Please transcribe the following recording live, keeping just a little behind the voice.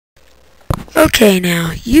Okay,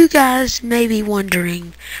 now, you guys may be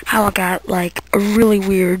wondering how I got, like, a really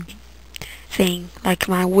weird thing, like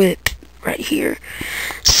my whip right here.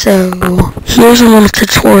 So, here's a little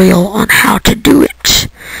tutorial on how to do it.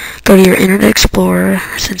 Go to your Internet Explorer.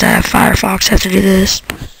 Since I have Firefox, I have to do this.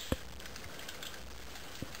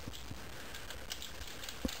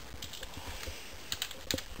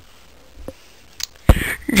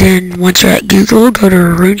 Then, once you're at Google, go to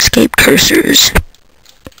Runescape cursors.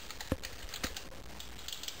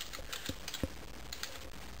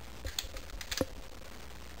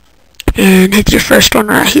 And hit your first one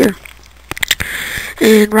right here.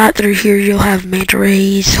 And right through here you'll have manta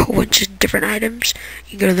rays, a whole bunch of different items.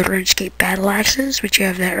 You go to the Runescape battle axes, which you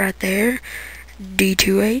have that right there.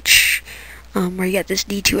 D2H, where you got this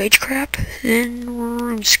D2H crap. Then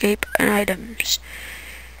Runescape items.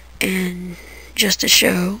 And just to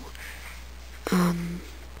show,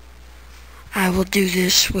 I will do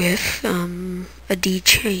this with a D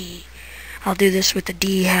chain. I'll do this with a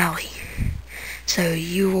D alley. So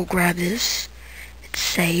you will grab this,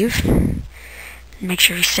 save, make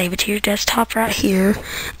sure you save it to your desktop right here,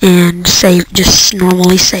 and just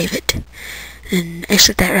normally save it. And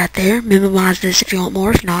exit that right there, minimize this if you want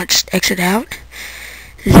more, if not, just exit out.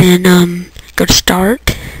 Then go to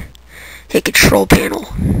start, hit control panel,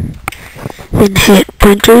 then hit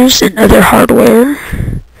printers and other hardware,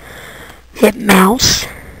 hit mouse,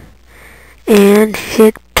 and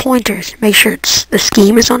hit pointers. Make sure the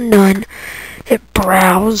scheme is on none. Hit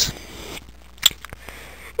browse,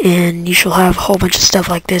 and you shall have a whole bunch of stuff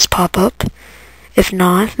like this pop up. If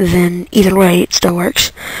not, then either way it still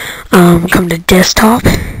works. Come to desktop,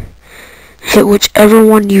 hit whichever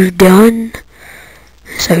one you've done,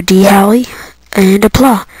 so D-Hally, and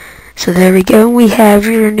apply. So there we go, we have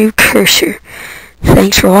your new cursor.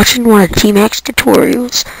 Thanks for watching one of T-Mac's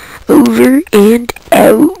tutorials. Over and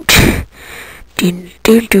out.